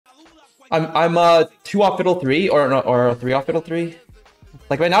I'm 2 off fiddle 3 or 3 off fiddle 3.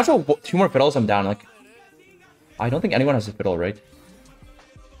 Like right now, 2 more fiddles, I'm down. Like I don't think anyone has a fiddle, right?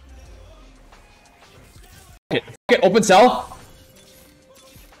 Okay, open cell.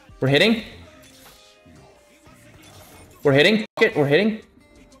 We're hitting. We're hitting. Okay, we're hitting.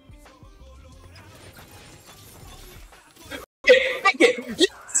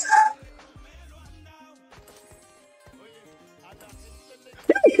 Yes!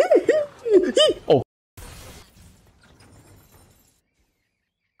 Oh.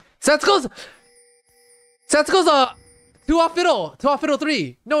 Setsuko's 2 off fiddle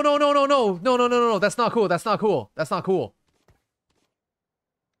 3. No. That's not cool. That's not cool.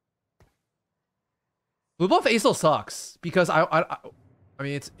 Blue buff ASO sucks because I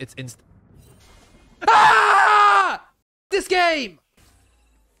mean it's instant. Ah! This game.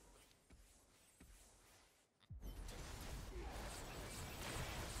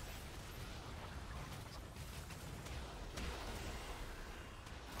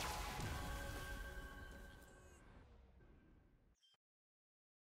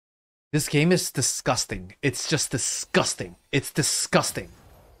 This game is disgusting. It's just disgusting. It's disgusting.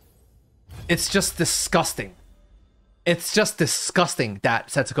 It's just disgusting. It's just disgusting that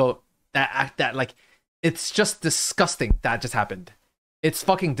Setsuko that like it's just disgusting that just happened. It's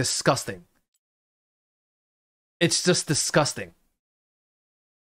fucking disgusting. It's just disgusting.